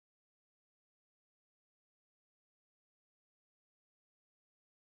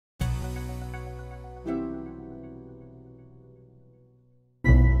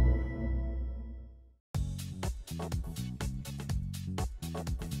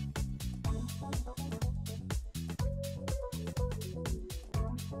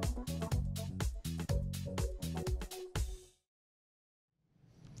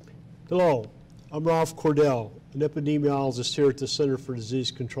Hello, I'm Ralph Cordell, an epidemiologist here at the Center for Disease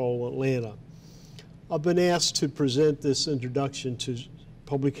Control in Atlanta. I've been asked to present this introduction to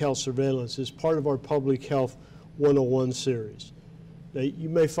public health surveillance as part of our Public Health 101 series. Now, you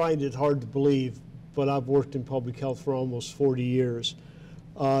may find it hard to believe, but I've worked in public health for almost 40 years.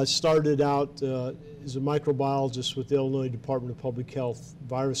 I started out as a microbiologist with the Illinois Department of Public Health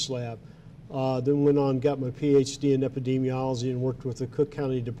Virus Lab. Then went on, got my PhD in epidemiology and worked with the Cook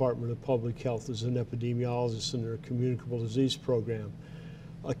County Department of Public Health as an epidemiologist in their communicable disease program.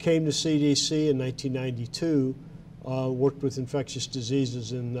 I came to CDC in 1992, worked with infectious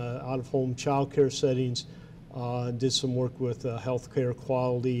diseases in out-of-home child care settings, did some work with healthcare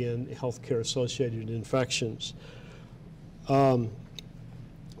quality and healthcare associated infections.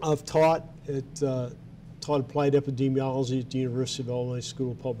 I've taught applied epidemiology at the University of Illinois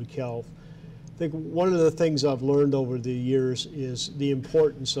School of Public Health. I think one of the things I've learned over the years is the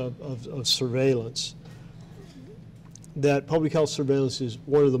importance of surveillance. That public health surveillance is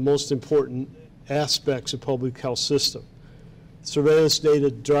one of the most important aspects of public health system. Surveillance data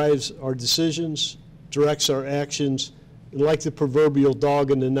drives our decisions, directs our actions, and like the proverbial dog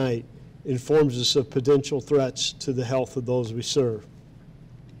in the night, informs us of potential threats to the health of those we serve.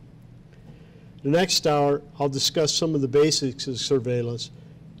 The next hour, I'll discuss some of the basics of surveillance,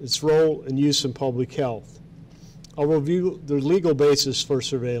 its role and use in public health. I'll review the legal basis for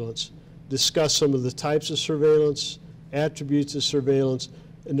surveillance, discuss some of the types of surveillance, attributes of surveillance,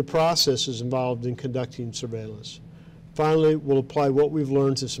 and the processes involved in conducting surveillance. Finally, we'll apply what we've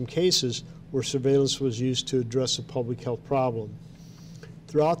learned to some cases where surveillance was used to address a public health problem.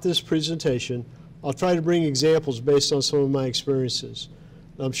 Throughout this presentation, I'll try to bring examples based on some of my experiences.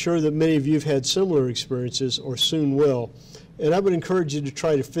 I'm sure that many of you have had similar experiences or soon will, and I would encourage you to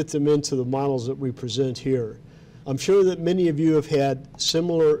try to fit them into the models that we present here. I'm sure that many of you have had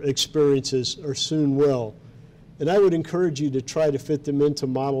similar experiences or soon will, and I would encourage you to try to fit them into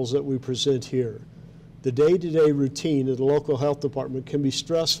models that we present here. The day-to-day routine of the local health department can be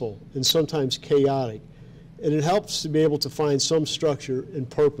stressful and sometimes chaotic, and it helps to be able to find some structure and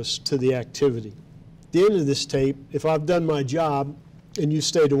purpose to the activity. At the end of this tape, if I've done my job and you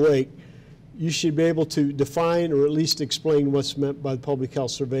stayed awake, you should be able to define or at least explain what's meant by public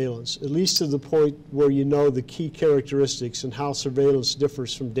health surveillance, at least to the point where you know the key characteristics and how surveillance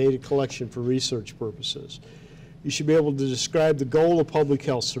differs from data collection for research purposes. You should be able to describe the goal of public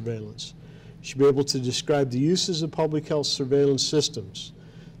health surveillance. You should be able to describe the uses of public health surveillance systems.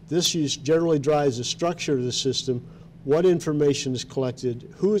 This use generally drives the structure of the system, what information is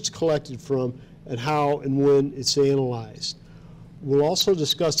collected, who it's collected from, and how and when it's analyzed. We'll also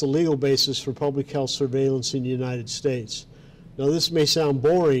discuss the legal basis for public health surveillance in the United States. Now, this may sound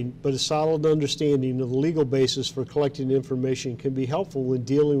boring, but a solid understanding of the legal basis for collecting information can be helpful when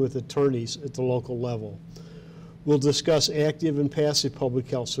dealing with attorneys at the local level. We'll discuss active and passive public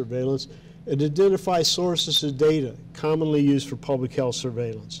health surveillance and identify sources of data commonly used for public health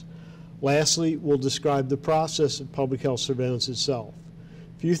surveillance. Lastly, we'll describe the process of public health surveillance itself.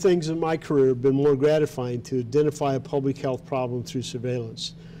 Few things in my career have been more gratifying to identify a public health problem through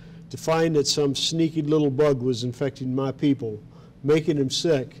surveillance. To find that some sneaky little bug was infecting my people, making them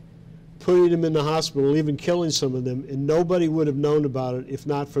sick, putting them in the hospital, even killing some of them, and nobody would have known about it if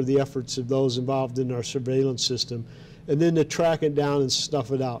not for the efforts of those involved in our surveillance system, and then to track it down and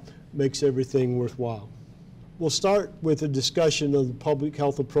snuff it out makes everything worthwhile. We'll start with a discussion of the public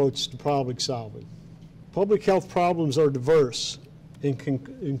health approach to problem solving. Public health problems are diverse and can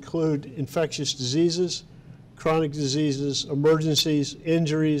include infectious diseases, chronic diseases, emergencies,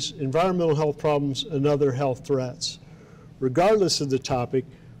 injuries, environmental health problems, and other health threats. Regardless of the topic,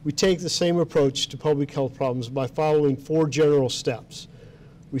 we take the same approach to public health problems by following 4 general steps.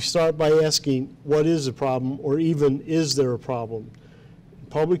 We start by asking, what is a problem, or even, is there a problem? In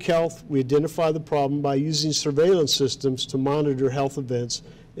public health, we identify the problem by using surveillance systems to monitor health events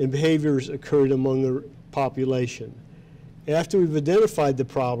and behaviors occurring among the population. After we've identified the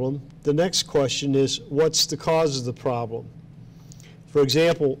problem, the next question is, what's the cause of the problem? For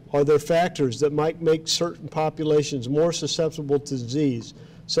example, are there factors that might make certain populations more susceptible to disease,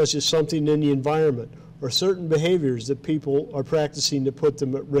 such as something in the environment, or certain behaviors that people are practicing to put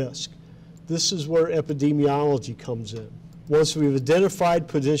them at risk? This is where epidemiology comes in. Once we've identified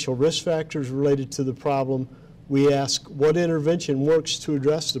potential risk factors related to the problem, we ask what intervention works to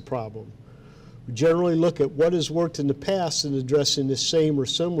address the problem. We generally look at what has worked in the past in addressing the same or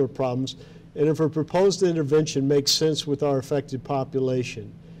similar problems and if a proposed intervention makes sense with our affected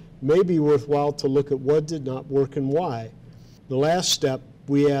population, it may be worthwhile to look at what did not work and why. The last step,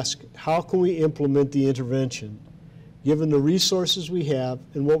 we ask, how can we implement the intervention? Given the resources we have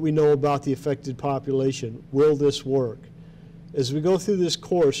and what we know about the affected population, will this work? As we go through this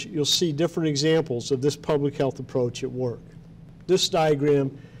course, you'll see different examples of this public health approach at work. This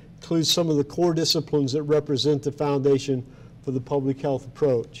diagram includes some of the core disciplines that represent the foundation for the public health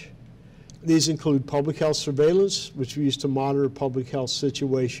approach. These include public health surveillance, which we use to monitor a public health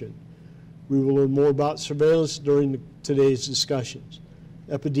situation. We will learn more about surveillance during today's discussions.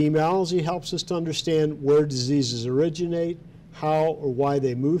 Epidemiology helps us to understand where diseases originate, how or why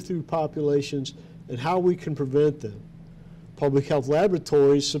they move through populations, and how we can prevent them. Public health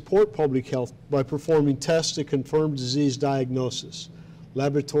laboratories support public health by performing tests to confirm disease diagnosis.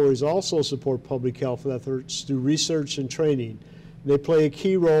 Laboratories also support public health efforts through research and training. They play a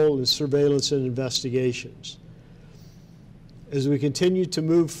key role in surveillance and investigations. As we continue to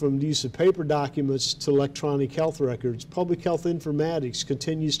move from the use of paper documents to electronic health records, public health informatics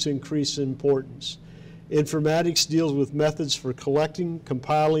continues to increase in importance. Informatics deals with methods for collecting,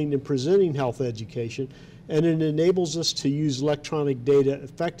 compiling, and presenting health education, and it enables us to use electronic data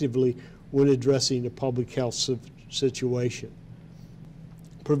effectively when addressing a public health situation.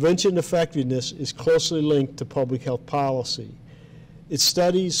 Prevention effectiveness is closely linked to public health policy. Its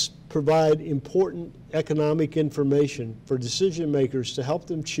studies provide important economic information for decision makers to help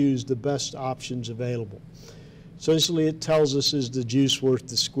them choose the best options available. Essentially, it tells us, is the juice worth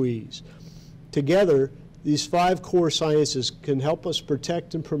the squeeze? Together, these 5 core sciences can help us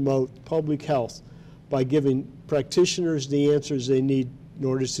protect and promote public health by giving practitioners the answers they need in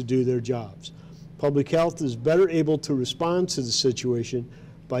order to do their jobs. Public health is better able to respond to the situation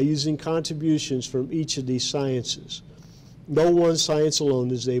by using contributions from each of these sciences. No one science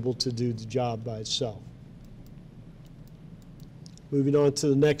alone is able to do the job by itself. Moving on to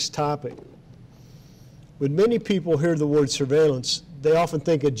the next topic. When many people hear the word surveillance, they often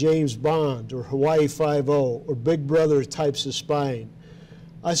think of James Bond or Hawaii Five-0 or Big Brother types of spying.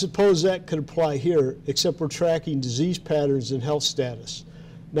 I suppose that could apply here, except we're tracking disease patterns and health status,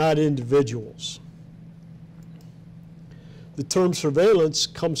 not individuals. The term surveillance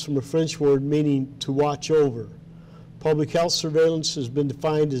comes from a French word meaning to watch over. Public health surveillance has been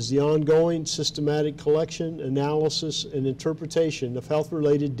defined as the ongoing, systematic collection, analysis, and interpretation of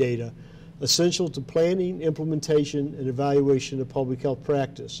health-related data essential to planning, implementation, and evaluation of public health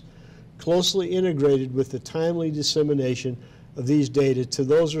practice, closely integrated with the timely dissemination of these data to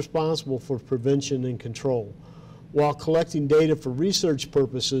those responsible for prevention and control. While collecting data for research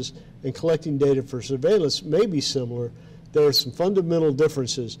purposes and collecting data for surveillance may be similar, there are some fundamental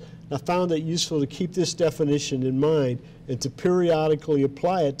differences. I found it useful to keep this definition in mind and to periodically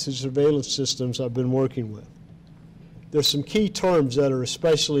apply it to surveillance systems I've been working with. There's some key terms that are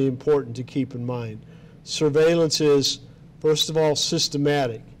especially important to keep in mind. Surveillance is, first of all,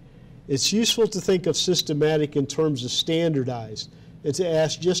 systematic. It's useful to think of systematic in terms of standardized and to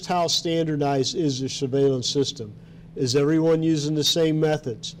ask just how standardized is the surveillance system. Is everyone using the same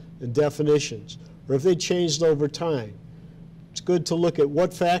methods and definitions, or have they changed over time? It's good to look at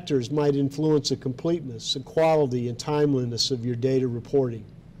what factors might influence the completeness, the quality, and timeliness of your data reporting.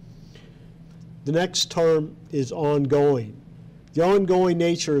 The next term is ongoing. The ongoing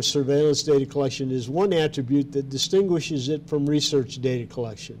nature of surveillance data collection is one attribute that distinguishes it from research data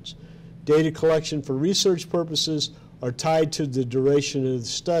collections. Data collection for research purposes are tied to the duration of the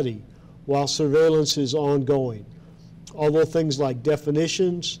study, while surveillance is ongoing. Although things like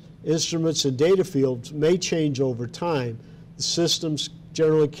definitions, instruments, and data fields may change over time, the systems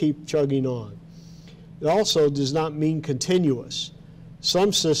generally keep chugging on. It also does not mean continuous.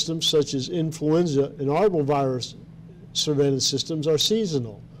 Some systems, such as influenza and arbovirus surveillance systems, are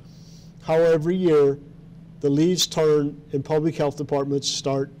seasonal. However, every year, the leaves turn and public health departments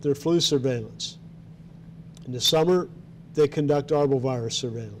start their flu surveillance. In the summer, they conduct arbovirus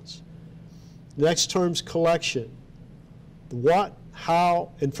surveillance. The next term's collection. The what,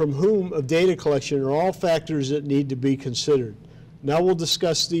 how, and from whom of data collection are all factors that need to be considered. Now we'll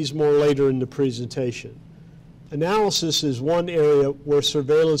discuss these more later in the presentation. Analysis is one area where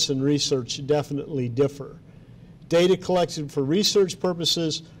surveillance and research definitely differ. Data collected for research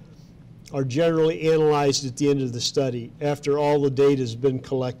purposes are generally analyzed at the end of the study after all the data has been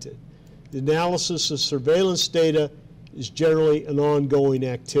collected. The analysis of surveillance data is generally an ongoing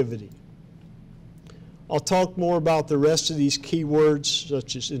activity. I'll talk more about the rest of these key words,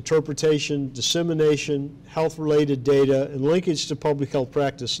 such as interpretation, dissemination, health-related data, and linkage to public health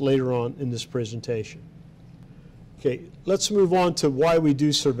practice later on in this presentation. Okay, let's move on to why we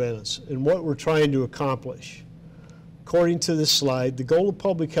do surveillance and what we're trying to accomplish. According to this slide, the goal of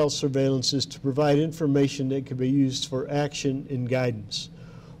public health surveillance is to provide information that can be used for action and guidance.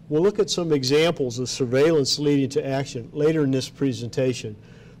 We'll look at some examples of surveillance leading to action later in this presentation,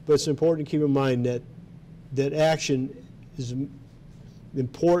 but it's important to keep in mind that action is an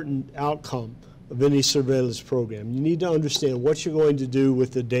important outcome of any surveillance program. You need to understand what you're going to do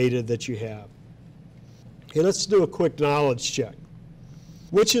with the data that you have. Okay, let's do a quick knowledge check.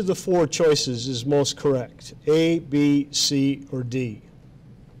 Which of the four choices is most correct? A, B, C, or D?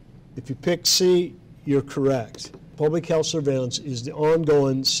 If you pick C, you're correct. Public health surveillance is the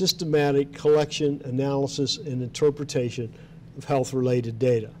ongoing systematic collection, analysis, and interpretation of health-related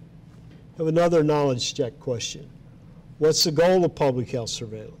data. I have another knowledge check question. What's the goal of public health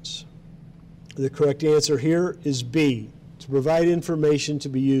surveillance? The correct answer here is B, to provide information to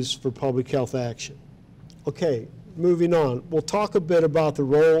be used for public health action. Okay, moving on. We'll talk a bit about the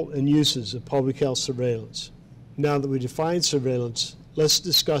role and uses of public health surveillance. Now that we define surveillance, let's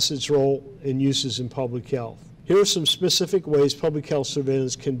discuss its role and uses in public health. Here are some specific ways public health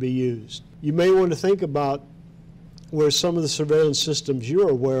surveillance can be used. You may want to think about where some of the surveillance systems you're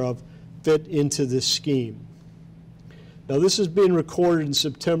aware of fit into this scheme. Now, this is being recorded in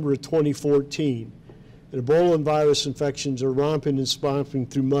September of 2014, and Ebola and virus infections are romping and stomping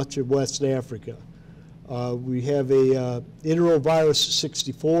through much of West Africa. We have a enterovirus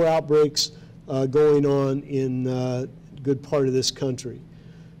 64 outbreaks going on in a good part of this country.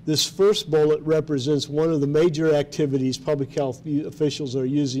 This first bullet represents one of the major activities public health officials are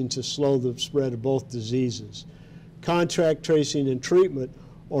using to slow the spread of both diseases. Contact tracing and treatment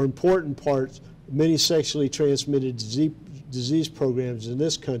are important parts of many sexually transmitted disease programs in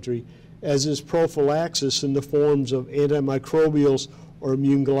this country, as is prophylaxis in the forms of antimicrobials or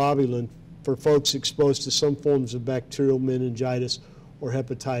immune globulin for folks exposed to some forms of bacterial meningitis or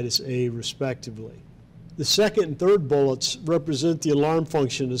hepatitis A, respectively. The second and third bullets represent the alarm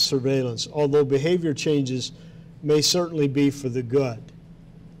function of surveillance, although behavior changes may certainly be for the good.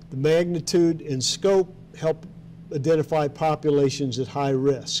 The magnitude and scope help identify populations at high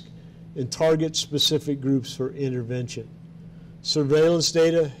risk and target specific groups for intervention. Surveillance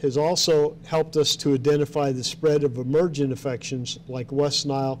data has also helped us to identify the spread of emergent infections like West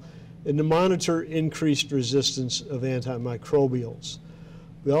Nile and to monitor increased resistance of antimicrobials.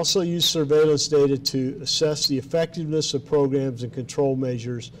 We also use surveillance data to assess the effectiveness of programs and control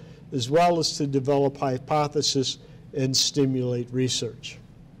measures, as well as to develop hypotheses and stimulate research.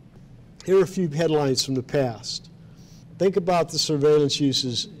 Here are a few headlines from the past. Think about the surveillance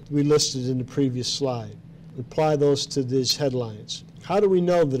uses we listed in the previous slide. Apply those to these headlines. How do we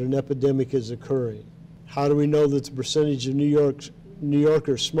know that an epidemic is occurring? How do we know that the percentage of New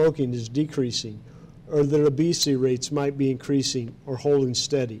Yorkers smoking is decreasing, or that obesity rates might be increasing or holding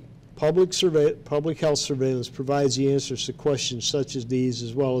steady? Public health surveillance provides the answers to questions such as these,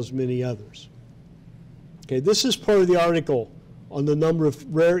 as well as many others. Okay, this is part of the article on the number of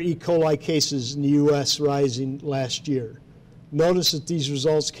rare E. coli cases in the U.S. rising last year. Notice that these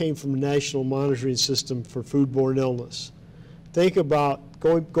results came from a national monitoring system for foodborne illness. Think about,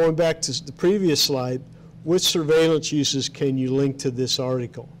 going back to the previous slide, which surveillance uses can you link to this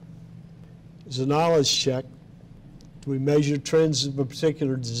article? As a knowledge check, do we measure trends of a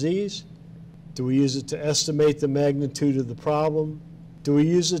particular disease? Do we use it to estimate the magnitude of the problem? Do we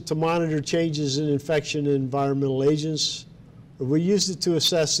use it to monitor changes in infection and environmental agents? Or we use it to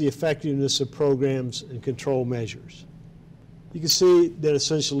assess the effectiveness of programs and control measures? You can see that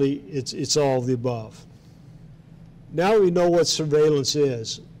essentially it's all of the above. Now we know what surveillance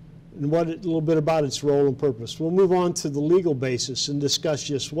is and a little bit about its role and purpose. We'll move on to the legal basis and discuss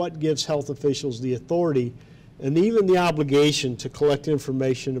just what gives health officials the authority and even the obligation to collect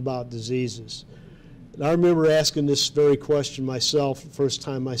information about diseases. And I remember asking this very question myself the first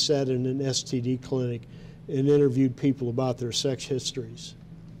time I sat in an STD clinic and interviewed people about their sex histories.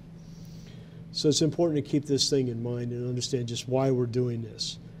 So it's important to keep this thing in mind and understand just why we're doing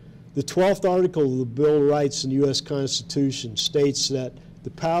this. The 12th article of the Bill of Rights in the U.S. Constitution states that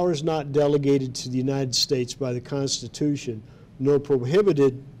the powers not delegated to the United States by the Constitution, nor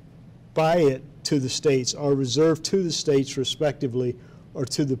prohibited by it to the states, are reserved to the states respectively or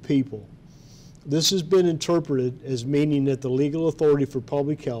to the people. This has been interpreted as meaning that the legal authority for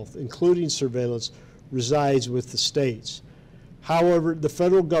public health, including surveillance, resides with the states. However, the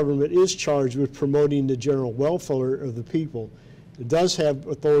federal government is charged with promoting the general welfare of the people. It does have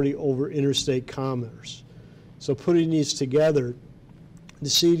authority over interstate commerce. So putting these together, the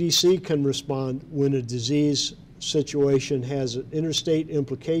CDC can respond when a disease situation has interstate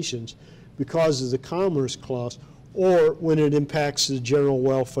implications because of the Commerce Clause, or when it impacts the general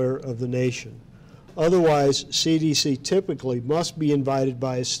welfare of the nation. Otherwise, CDC typically must be invited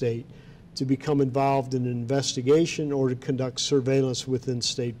by a state to become involved in an investigation or to conduct surveillance within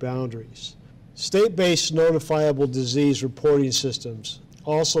state boundaries. State-based notifiable disease reporting systems,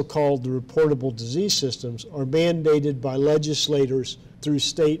 also called the reportable disease systems, are mandated by legislators through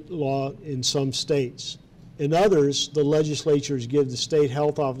state law in some states. In others, the legislatures give the state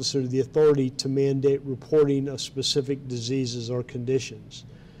health officer the authority to mandate reporting of specific diseases or conditions.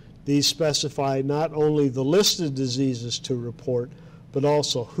 These specify not only the list of diseases to report, but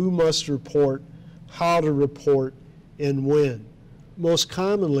also who must report, how to report, and when. Most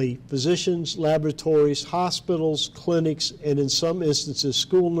commonly, physicians, laboratories, hospitals, clinics, and in some instances,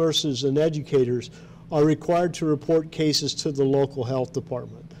 school nurses and educators are required to report cases to the local health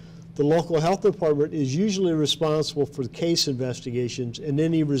department. The local health department is usually responsible for the case investigations and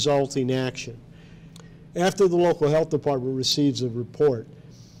any resulting action. After the local health department receives a report,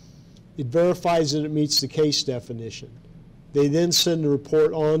 it verifies that it meets the case definition. They then send the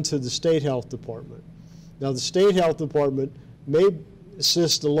report on to the state health department. Now, the state health department may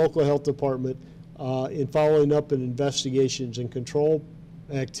assist the local health department in following up in investigations and control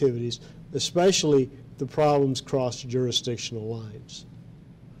activities, especially if the problems cross jurisdictional lines.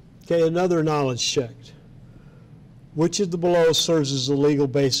 Okay, another knowledge check. Which of the below serves as the legal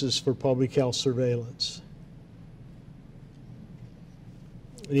basis for public health surveillance?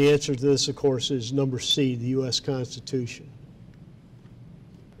 And the answer to this, of course, is number C, the U.S. Constitution.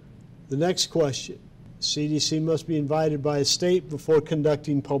 The next question, CDC must be invited by a state before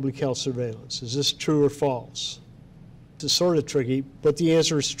conducting public health surveillance. Is this true or false? It's sort of tricky, but the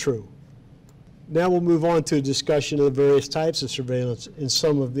answer is true. Now we'll move on to a discussion of the various types of surveillance and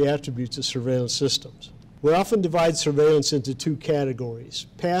some of the attributes of surveillance systems. We often divide surveillance into two categories,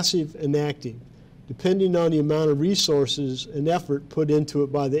 passive and active, depending on the amount of resources and effort put into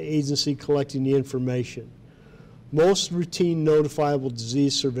it by the agency collecting the information. Most routine notifiable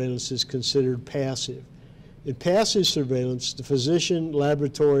disease surveillance is considered passive. In passive surveillance, the physician,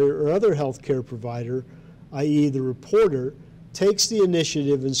 laboratory, or other healthcare provider, i.e. the reporter, takes the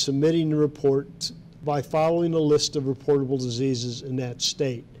initiative in submitting the report by following a list of reportable diseases in that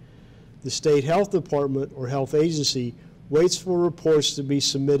state. The state health department or health agency waits for reports to be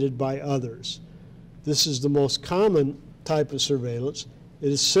submitted by others. This is the most common type of surveillance. It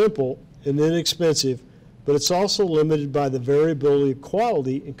is simple and inexpensive, but it's also limited by the variability of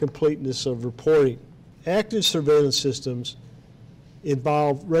quality and completeness of reporting. Active surveillance systems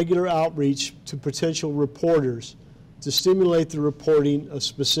involve regular outreach to potential reporters to stimulate the reporting of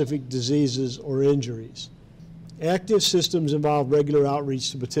specific diseases or injuries. Active systems involve regular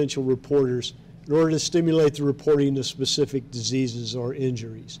outreach to potential reporters in order to stimulate the reporting of specific diseases or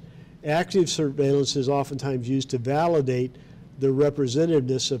injuries. Active surveillance is oftentimes used to validate the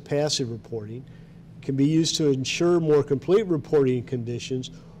representativeness of passive reporting. It can be used to ensure more complete reporting conditions,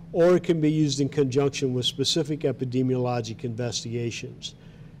 or it can be used in conjunction with specific epidemiologic investigations.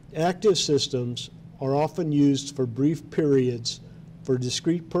 Active systems are often used for brief periods for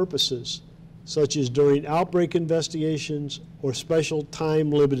discrete purposes, such as during outbreak investigations or special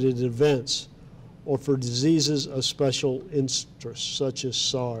time-limited events, or for diseases of special interest, such as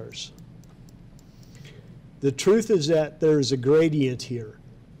SARS. The truth is that there is a gradient here,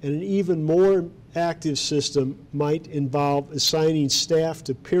 and an even more active system might involve assigning staff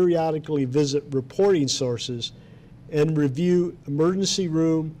to periodically visit reporting sources and review emergency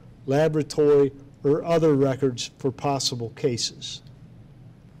room, laboratory, or other records for possible cases.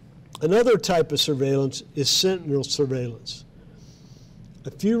 Another type of surveillance is sentinel surveillance.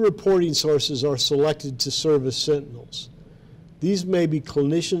 A few reporting sources are selected to serve as sentinels. These may be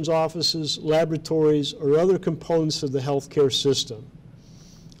clinicians' offices, laboratories, or other components of the healthcare system.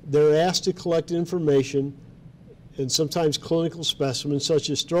 They're asked to collect information and sometimes clinical specimens such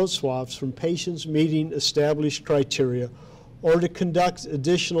as throat swabs from patients meeting established criteria, or to conduct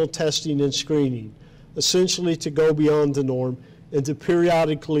additional testing and screening, essentially to go beyond the norm and to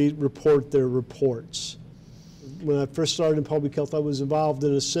periodically report their reports. When I first started in public health, I was involved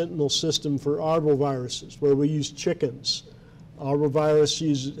in a sentinel system for arboviruses where we use chickens.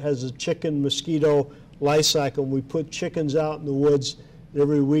 Arbovirus has a chicken mosquito life cycle. We put chickens out in the woods.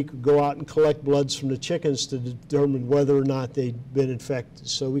 Every week we go out and collect bloods from the chickens to determine whether or not they've been infected.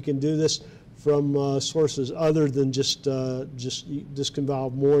 So we can do this from sources other than this can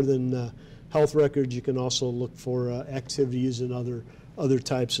involve more than health records. You can also look for activity using other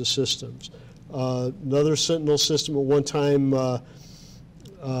types of systems. Another sentinel system at one time,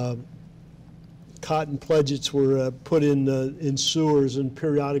 cotton pledgets were put in sewers and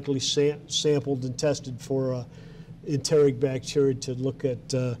periodically sampled and tested for enteric bacteria to look at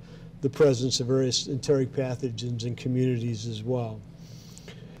the presence of various enteric pathogens in communities as well.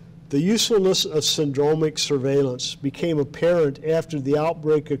 The usefulness of syndromic surveillance became apparent after the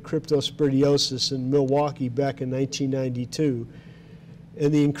outbreak of cryptosporidiosis in Milwaukee back in 1992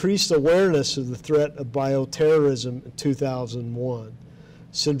 and the increased awareness of the threat of bioterrorism in 2001.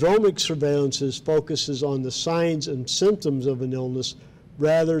 Syndromic surveillance focuses on the signs and symptoms of an illness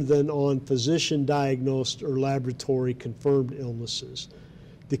rather than on physician-diagnosed or laboratory-confirmed illnesses.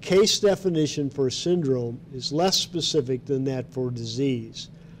 The case definition for a syndrome is less specific than that for disease.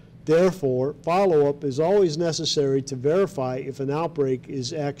 Therefore, follow-up is always necessary to verify if an outbreak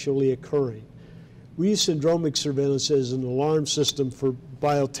is actually occurring. We use syndromic surveillance as an alarm system for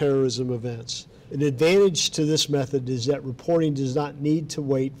bioterrorism events. An advantage to this method is that reporting does not need to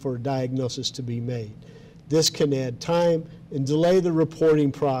wait for a diagnosis to be made. This can add time and delay the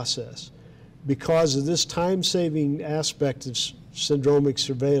reporting process. Because of this time-saving aspect of syndromic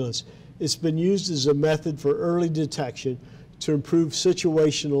surveillance, it's been used as a method for early detection to improve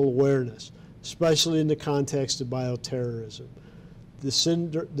situational awareness, especially in the context of bioterrorism.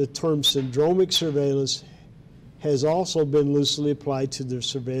 The term syndromic surveillance has also been loosely applied to the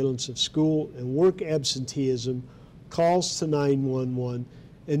surveillance of school and work absenteeism, calls to 911,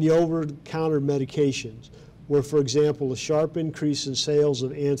 and the over-the-counter medications, where, for example, a sharp increase in sales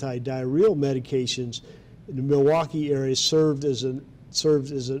of anti-diarrheal medications in the Milwaukee area served as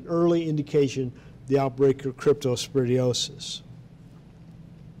an early indication of the outbreak of cryptosporidiosis.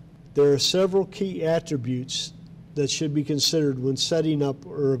 There are several key attributes that should be considered when setting up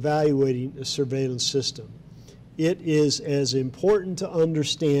or evaluating a surveillance system. It is as important to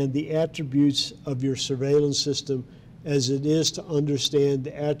understand the attributes of your surveillance system as it is to understand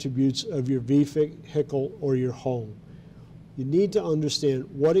the attributes of your vehicle or your home. You need to understand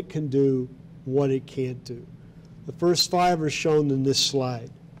what it can do, what it can't do. The first 5 are shown in this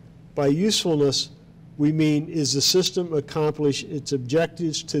slide. By usefulness, we mean, is the system accomplish its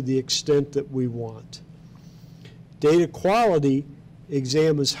objectives to the extent that we want? Data quality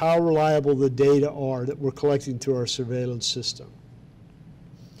examines how reliable the data are that we're collecting through our surveillance system.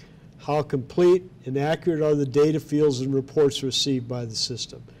 How complete and accurate are the data fields and reports received by the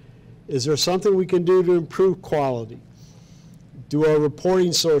system? Is there something we can do to improve quality? Do our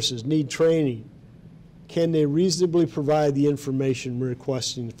reporting sources need training? Can they reasonably provide the information we're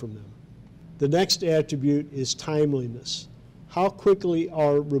requesting from them? The next attribute is timeliness. How quickly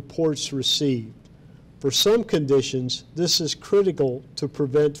are reports received? For some conditions, this is critical to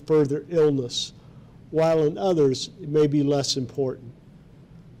prevent further illness, while in others, it may be less important.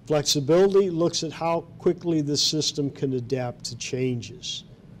 Flexibility looks at how quickly the system can adapt to changes.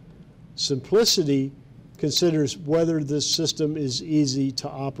 Simplicity considers whether the system is easy to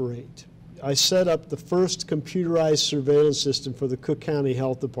operate. I set up the first computerized surveillance system for the Cook County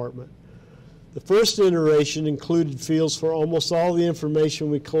Health Department. The first iteration included fields for almost all the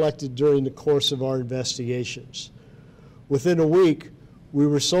information we collected during the course of our investigations. Within a week, we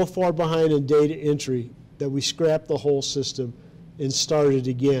were so far behind in data entry that we scrapped the whole system and started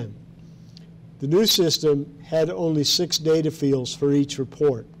again. The new system had only 6 data fields for each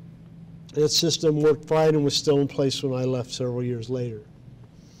report. That system worked fine and was still in place when I left several years later.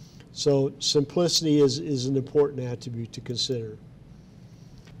 So simplicity is an important attribute to consider.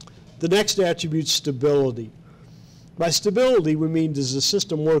 The next attribute is stability. By stability, we mean, does the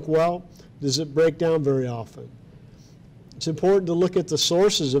system work well? Does it break down very often? It's important to look at the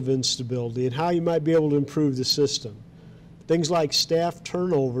sources of instability and how you might be able to improve the system. Things like staff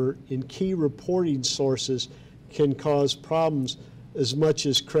turnover in key reporting sources can cause problems as much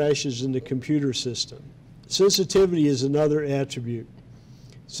as crashes in the computer system. Sensitivity is another attribute.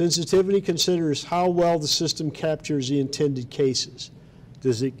 Sensitivity considers how well the system captures the intended cases.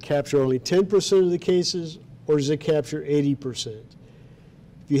 Does it capture only 10% of the cases, or does it capture 80%? If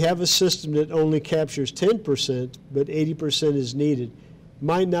you have a system that only captures 10%, but 80% is needed, it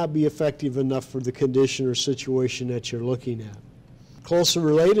might not be effective enough for the condition or situation that you're looking at. Closely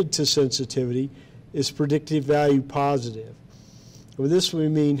related to sensitivity is predictive value positive. With this we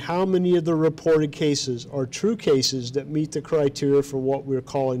mean how many of the reported cases are true cases that meet the criteria for what we're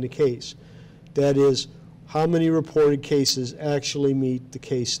calling the case. That is, how many reported cases actually meet the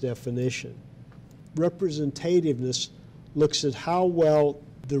case definition. Representativeness looks at how well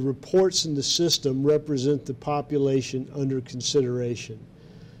the reports in the system represent the population under consideration.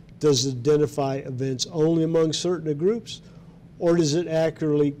 Does it identify events only among certain groups, or does it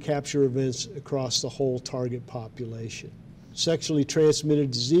accurately capture events across the whole target population? Sexually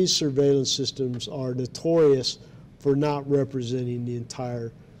transmitted disease surveillance systems are notorious for not representing the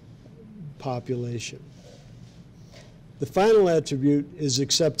entire population. The final attribute is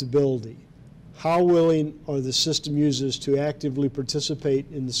acceptability. How willing are the system users to actively participate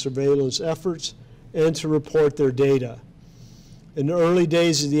in the surveillance efforts and to report their data? In the early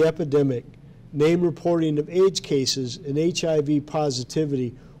days of the epidemic, name reporting of AIDS cases and HIV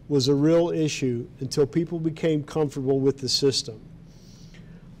positivity was a real issue until people became comfortable with the system.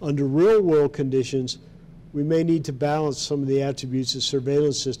 Under real-world conditions, we may need to balance some of the attributes of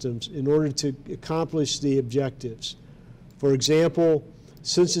surveillance systems in order to accomplish the objectives. For example,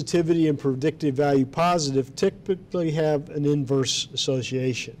 sensitivity and predictive value positive typically have an inverse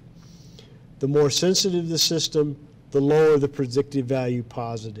association. The more sensitive the system, the lower the predictive value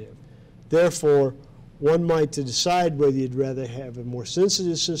positive. Therefore, one might decide whether you'd rather have a more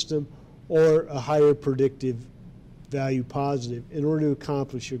sensitive system or a higher predictive value positive in order to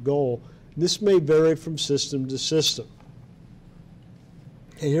accomplish your goal. And this may vary from system to system.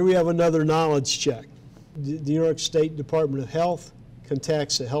 And here we have another knowledge check. The New York State Department of Health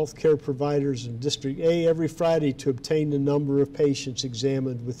contacts the healthcare providers in District A every Friday to obtain the number of patients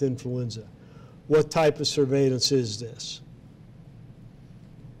examined with influenza. What type of surveillance is this?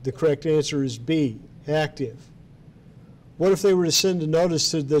 The correct answer is B, active. What if they were to send a notice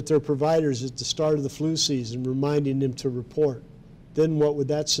to their providers at the start of the flu season reminding them to report? Then what would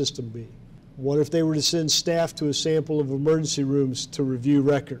that system be? What if they were to send staff to a sample of emergency rooms to review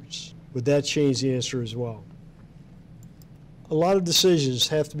records? Would that change the answer as well? A lot of decisions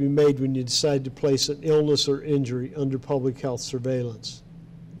have to be made when you decide to place an illness or injury under public health surveillance.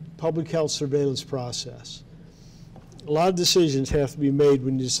 Public health surveillance process. A lot of decisions have to be made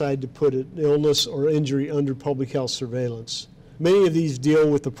when you decide to put an illness or injury under public health surveillance. Many of these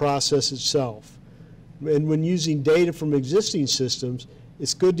deal with the process itself. And when using data from existing systems,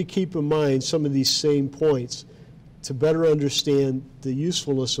 it's good to keep in mind some of these same points to better understand the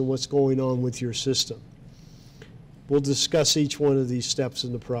usefulness of what's going on with your system. We'll discuss each one of these steps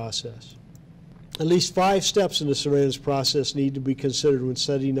in the process. At least 5 steps in the surveillance process need to be considered when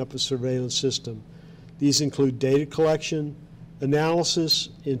setting up a surveillance system. These include data collection, analysis,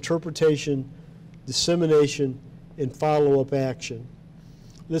 interpretation, dissemination, and follow-up action.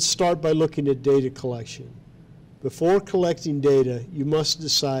 Let's start by looking at data collection. Before collecting data, you must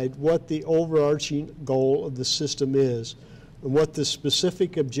decide what the overarching goal of the system is and what the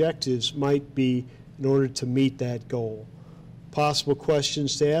specific objectives might be in order to meet that goal. Possible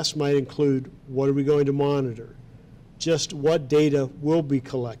questions to ask might include, what are we going to monitor? Just what data will be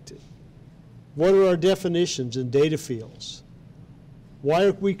collected? What are our definitions and data fields? Why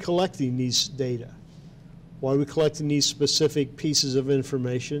are we collecting these data? Why are we collecting these specific pieces of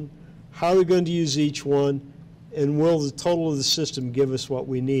information? How are we going to use each one? And will the total of the system give us what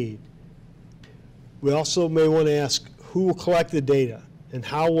we need? We also may want to ask, who will collect the data and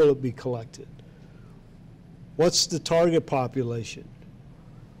how will it be collected? What's the target population?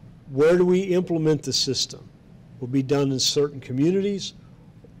 Where do we implement the system? Will it be done in certain communities,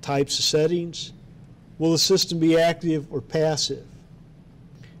 types of settings? Will the system be active or passive?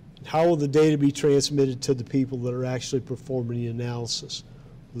 How will the data be transmitted to the people that are actually performing the analysis?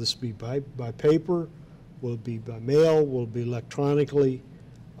 Will this be by paper? Will it be by mail? Will it be electronically?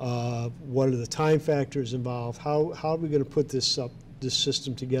 What are the time factors involved? How are we going to put this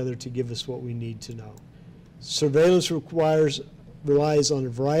system together to give us what we need to know? Surveillance relies on a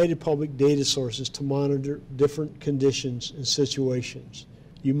variety of public data sources to monitor different conditions and situations.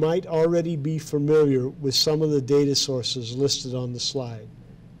 You might already be familiar with some of the data sources listed on the slide.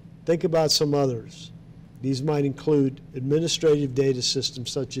 Think about some others. These might include administrative data systems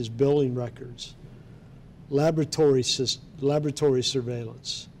such as billing records, laboratory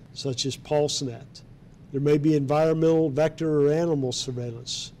surveillance such as PulseNet. There may be environmental, vector, or animal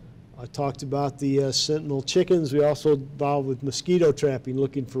surveillance. I talked about the sentinel chickens. We also involved with mosquito trapping,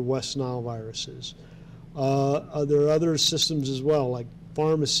 looking for West Nile viruses. There are other systems as well, like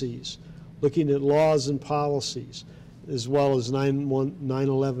pharmacies, looking at laws and policies, as well as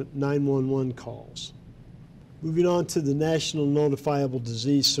 911 calls. Moving on to the National Notifiable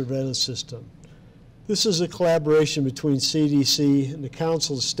Disease Surveillance System. This is a collaboration between CDC and the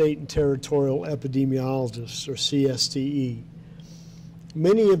Council of State and Territorial Epidemiologists, or CSTE.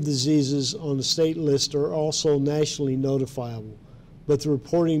 Many of the diseases on the state list are also nationally notifiable, but the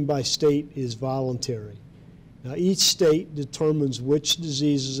reporting by state is voluntary. Now, each state determines which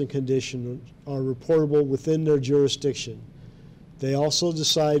diseases and conditions are reportable within their jurisdiction. They also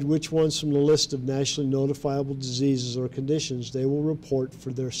decide which ones from the list of nationally notifiable diseases or conditions they will report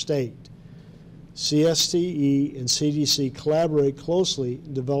for their state. CSTE and CDC collaborate closely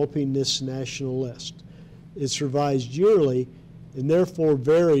in developing this national list. It's revised yearly and therefore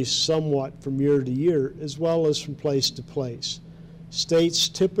varies somewhat from year to year as well as from place to place. States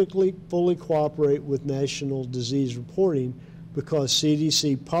typically fully cooperate with national disease reporting because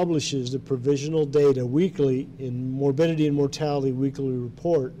CDC publishes the provisional data weekly in Morbidity and Mortality Weekly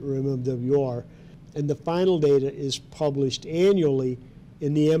Report, or MMWR, and the final data is published annually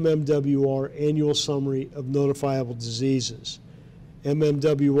in the MMWR Annual Summary of Notifiable Diseases.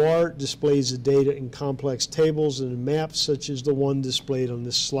 MMWR displays the data in complex tables and in maps such as the one displayed on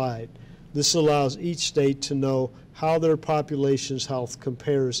this slide. This allows each state to know how their population's health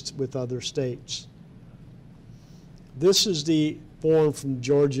compares with other states. This is the form from the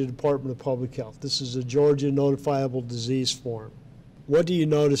Georgia Department of Public Health. This is a Georgia Notifiable Disease Form. What do you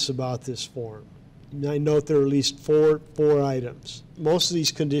notice about this form? I note there are at least four items. Most of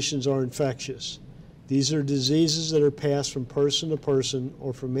these conditions are infectious. These are diseases that are passed from person to person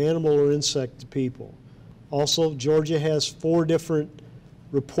or from animal or insect to people. Also, Georgia has 4 different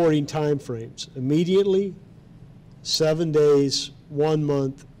reporting time frames: immediately, 7 days, 1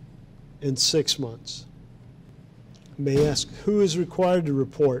 month, and 6 months. You may ask, who is required to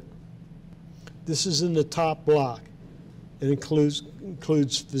report? This is in the top block. It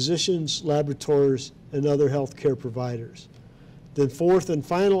includes physicians, laboratories, and other healthcare providers. The fourth and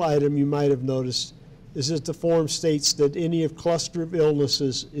final item you might have noticed is that the form states that any cluster of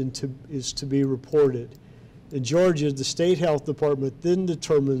illnesses is to be reported. In Georgia, the state health department then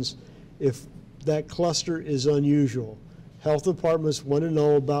determines if that cluster is unusual. Health departments want to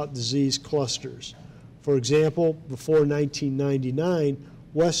know about disease clusters. For example, before 1999,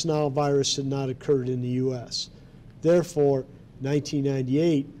 West Nile virus had not occurred in the U.S. Therefore,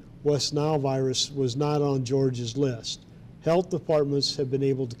 1998, West Nile virus was not on Georgia's list. Health departments have been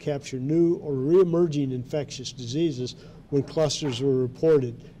able to capture new or re-emerging infectious diseases when clusters were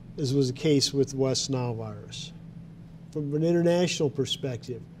reported, as was the case with West Nile virus. From an international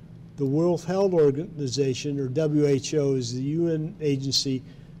perspective, the World Health Organization, or WHO, is the UN agency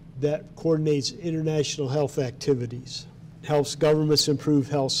that coordinates international health activities, helps governments improve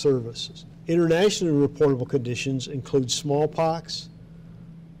health services. Internationally reportable conditions include smallpox,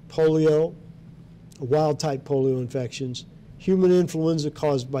 polio, wild-type polio infections, human influenza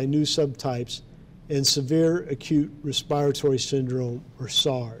caused by new subtypes, and severe acute respiratory syndrome, or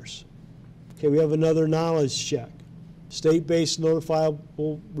SARS. Okay, we have another knowledge check. State-based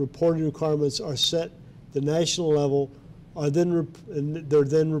notifiable reporting requirements are set at the national level, they're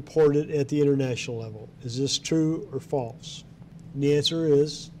then reported at the international level. Is this true or false? And the answer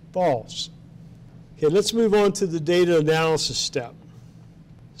is false. Okay, let's move on to the data analysis step.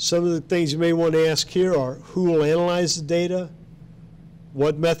 Some of the things you may want to ask here are, who will analyze the data?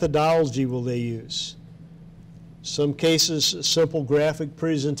 What methodology will they use? Some cases, a simple graphic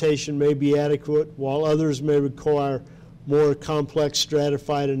presentation may be adequate, while others may require more complex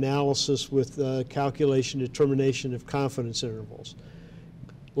stratified analysis with calculation determination of confidence intervals.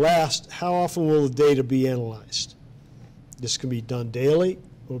 Last, how often will the data be analyzed? This can be done daily,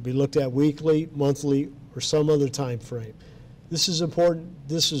 will be looked at weekly, monthly, or some other time frame. This is important.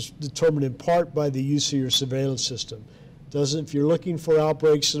 This is determined in part by the use of your surveillance system. If you're looking for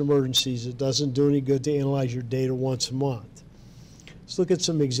outbreaks and emergencies, it doesn't do any good to analyze your data once a month. Let's look at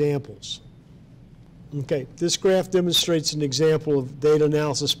some examples. Okay, this graph demonstrates an example of data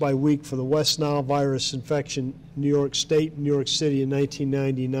analysis by week for the West Nile virus infection in New York State and New York City in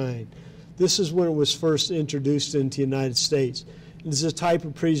 1999. This is when it was first introduced into the United States. This is a type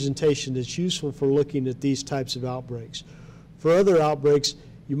of presentation that's useful for looking at these types of outbreaks. For other outbreaks,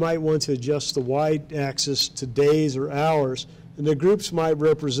 you might want to adjust the y-axis to days or hours, and the groups might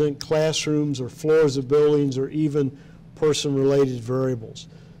represent classrooms or floors of buildings or even person-related variables.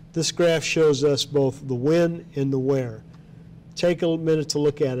 This graph shows us both the when and the where. Take a minute to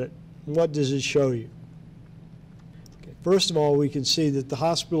look at it. What does it show you? Okay. First of all, we can see that the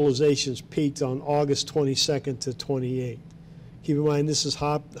hospitalizations peaked on August 22nd to 28th. Keep in mind, this is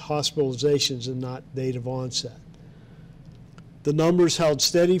hospitalizations and not date of onset. The numbers held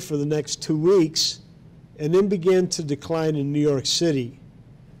steady for the next 2 weeks and then began to decline in New York City,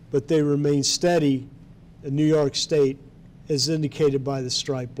 but they remained steady in New York State as indicated by the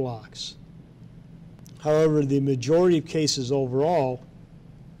striped blocks. However, the majority of cases overall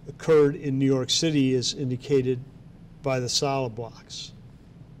occurred in New York City as indicated by the solid blocks.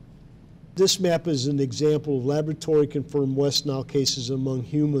 This map is an example of laboratory-confirmed West Nile cases among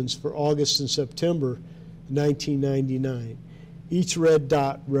humans for August and September 1999. Each red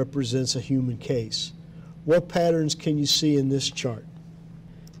dot represents a human case. What patterns can you see in this chart?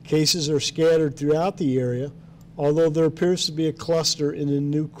 Cases are scattered throughout the area, although there appears to be a cluster in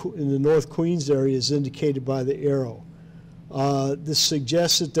the North Queens area as indicated by the arrow. This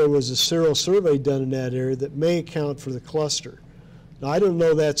suggests that there was a serial survey done in that area that may account for the cluster. Now, I don't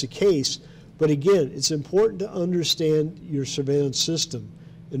know that's the case, but again, it's important to understand your surveillance system.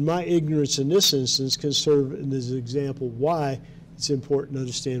 And my ignorance in this instance can serve as an example why it's important to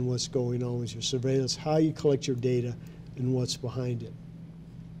understand what's going on with your surveillance, how you collect your data, and what's behind it.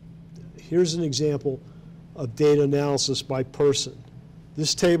 Here's an example of data analysis by person.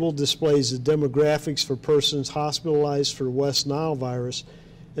 This table displays the demographics for persons hospitalized for West Nile virus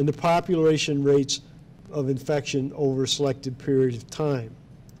and the population rates of infection over a selected period of time.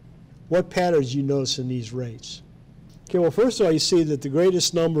 What patterns do you notice in these rates? Okay, well, first of all, you see that the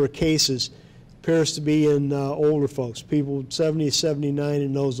greatest number of cases appears to be in older folks, people 70 to 79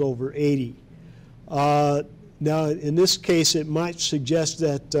 and those over 80. Now, in this case, it might suggest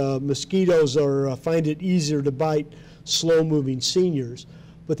that mosquitoes find it easier to bite slow-moving seniors,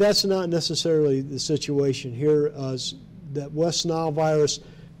 but that's not necessarily the situation here. That West Nile virus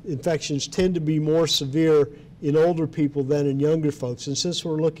infections tend to be more severe in older people than in younger folks, and since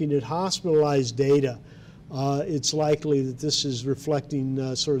we're looking at hospitalized data, it's likely that this is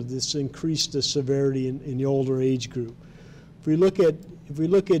reflecting sort of this increased severity in the older age group. If we look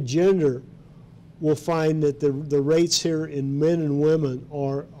at gender, we'll find that the rates here in men and women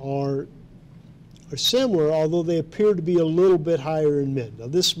are similar, although they appear to be a little bit higher in men. Now,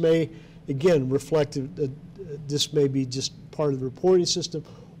 this may, again, reflect this may be just part of the reporting system,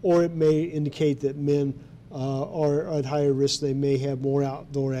 or it may indicate that men are at higher risk. They may have more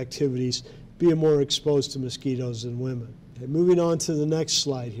outdoor activities, be more exposed to mosquitoes than women. Okay, moving on to the next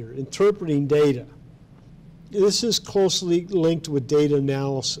slide here, interpreting data. This is closely linked with data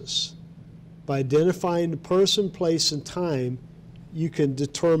analysis. By identifying the person, place, and time, you can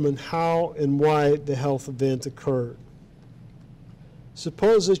determine how and why the health event occurred.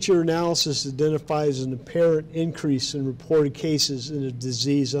 Suppose that your analysis identifies an apparent increase in reported cases in a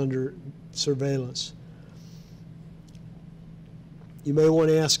disease under surveillance. You may want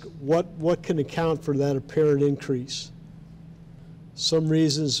to ask, what can account for that apparent increase? Some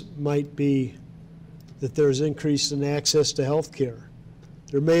reasons might be that there's increase in access to health care.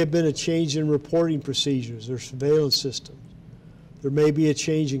 There may have been a change in reporting procedures or surveillance systems. There may be a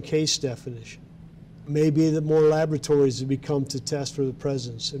change in case definition. It may be that more laboratories have become to test for the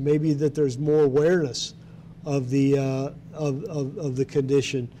presence. It may be that there's more awareness of the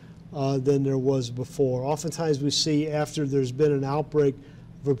condition than there was before. Oftentimes we see after there's been an outbreak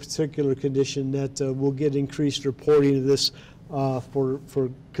of a particular condition that we'll get increased reporting of this for a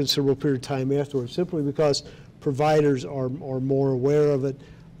considerable period of time afterwards, simply because providers are more aware of it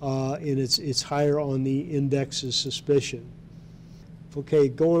and it's higher on the index of suspicion. Okay,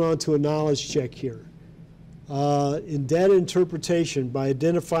 going on to a knowledge check here. In data interpretation, by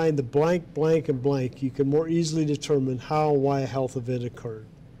identifying the blank, blank, and blank, you can more easily determine how and why a health event occurred.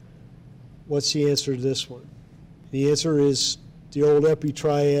 What's the answer to this one? The answer is the old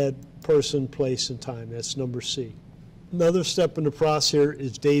epi-triad, person, place, and time. That's number C. Another step in the process here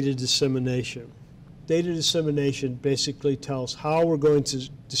is data dissemination. Data dissemination basically tells how we're going to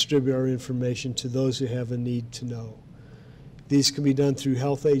distribute our information to those who have a need to know. These can be done through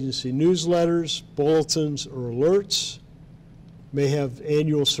health agency newsletters, bulletins, or alerts. May have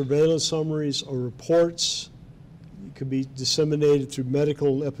annual surveillance summaries or reports. It could be disseminated through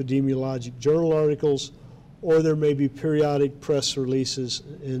medical and epidemiologic journal articles, or there may be periodic press releases,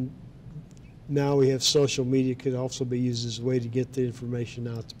 and now we have social media could also be used as a way to get the information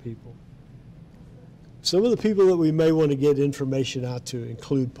out to people. Some of the people that we may want to get information out to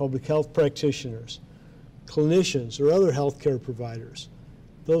include public health practitioners, clinicians, or other healthcare providers,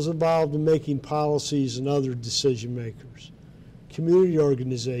 those involved in making policies and other decision makers, community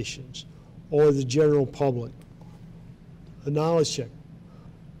organizations, or the general public. A knowledge check.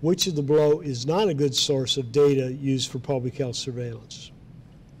 Which of the below is not a good source of data used for public health surveillance?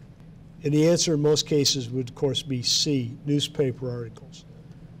 And the answer in most cases would, of course, be C, newspaper articles.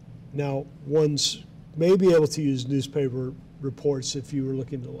 Now, one's may be able to use newspaper reports if you were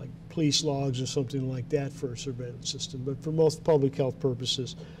looking to like police logs or something like that for a surveillance system, but for most public health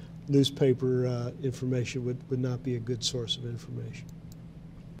purposes, newspaper information would not be a good source of information.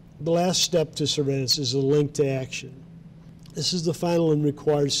 The last step to surveillance is a link to action. This is the final and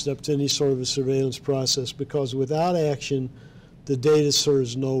required step to any sort of a surveillance process, because without action, the data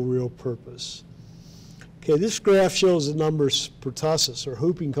serves no real purpose. Okay, this graph shows the numbers of pertussis, or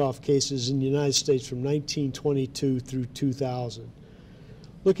whooping cough cases in the United States from 1922 through 2000.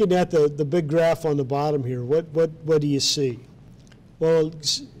 Looking at the big graph on the bottom here, what do you see? Well,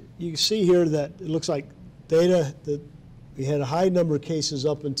 you can see here that it looks like data, the We had a high number of cases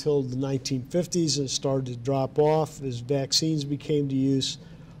up until the 1950s, and it started to drop off as vaccines became to use.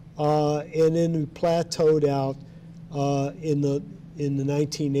 And then we plateaued out in the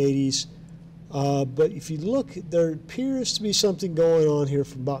 1980s. But if you look, there appears to be something going on here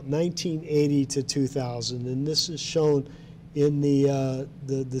from about 1980 to 2000, and this is shown in the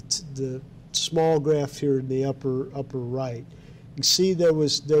small graph here in the upper right. You can see there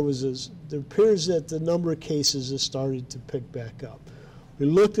appears that the number of cases has started to pick back up. We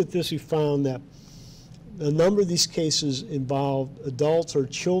looked at this, we found that a number of these cases involved adults or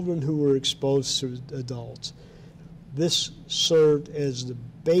children who were exposed to adults. This served as the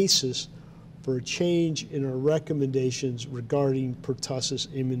basis for a change in our recommendations regarding pertussis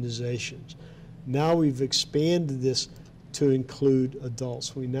immunizations. Now we've expanded this to include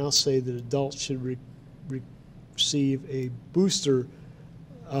adults. We now say that adults should receive a booster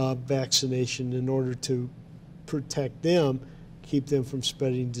vaccination in order to protect them, keep them from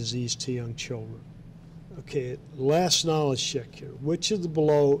spreading disease to young children. Okay, last knowledge check here. Which of the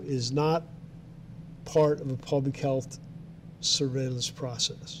below is not part of a public health surveillance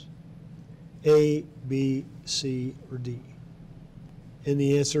process? A, B, C, or D? And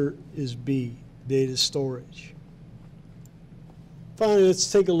the answer is B, data storage. Finally,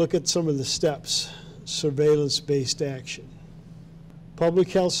 let's take a look at some of the steps. Surveillance-based action.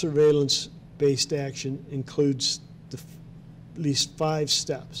 Public health surveillance-based action includes at least 5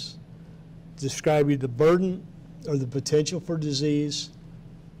 steps. Describing the burden or the potential for disease,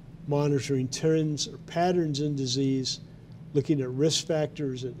 monitoring trends or patterns in disease, looking at risk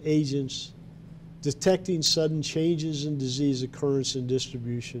factors and agents, detecting sudden changes in disease occurrence and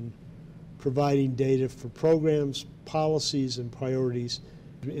distribution, providing data for programs, policies, and priorities,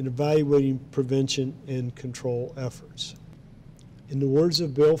 and evaluating prevention and control efforts. In the words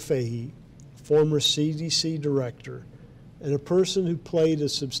of Bill Fahey, former CDC director, and a person who played a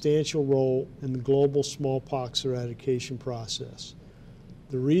substantial role in the global smallpox eradication process,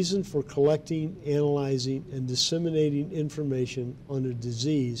 the reason for collecting, analyzing, and disseminating information on a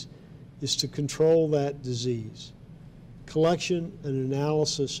disease is to control that disease. Collection and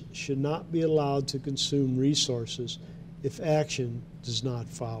analysis should not be allowed to consume resources if action does not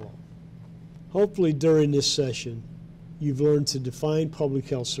follow. Hopefully during this session, you've learned to define public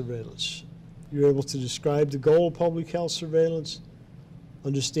health surveillance. You're able to describe the goal of public health surveillance,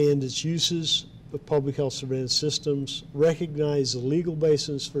 understand its uses of public health surveillance systems, recognize the legal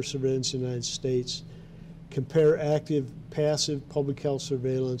basis for surveillance in the United States, compare active, passive public health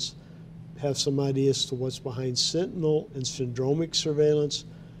surveillance, have some ideas to what's behind sentinel and syndromic surveillance,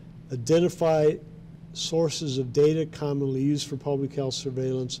 identify sources of data commonly used for public health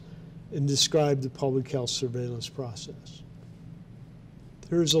surveillance, and describe the public health surveillance process.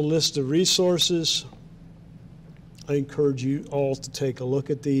 Here's a list of resources. I encourage you all to take a look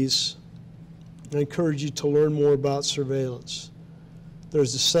at these. I encourage you to learn more about surveillance.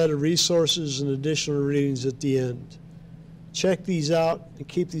 There's a set of resources and additional readings at the end. Check these out and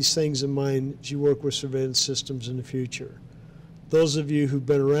keep these things in mind as you work with surveillance systems in the future. Those of you who've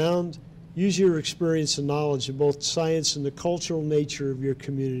been around, use your experience and knowledge of both science and the cultural nature of your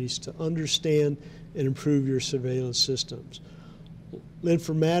communities to understand and improve your surveillance systems.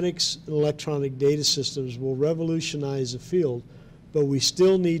 Informatics and electronic data systems will revolutionize the field, but we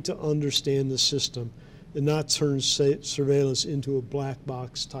still need to understand the system and not turn surveillance into a black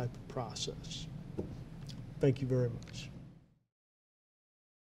box type of process. Thank you very much.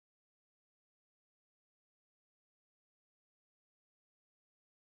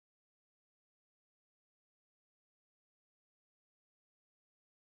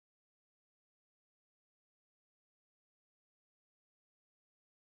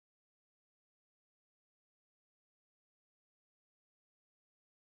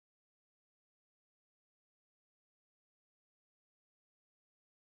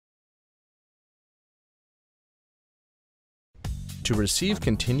 To receive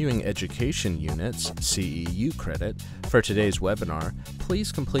Continuing Education Units CEU credit for today's webinar,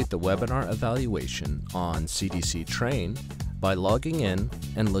 please complete the webinar evaluation on CDC Train by logging in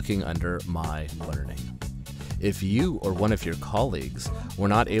and looking under My Learning. If you or one of your colleagues were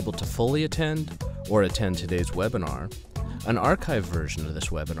not able to fully attend or attend today's webinar, an archived version of this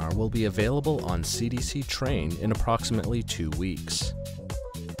webinar will be available on CDC Train in approximately 2 weeks.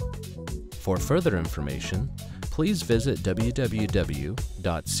 For further information, please visit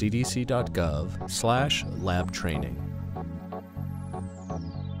www.cdc.gov/labtraining.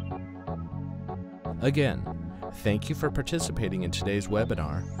 Again, thank you for participating in today's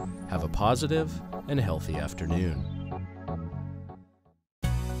webinar. Have a positive and healthy afternoon.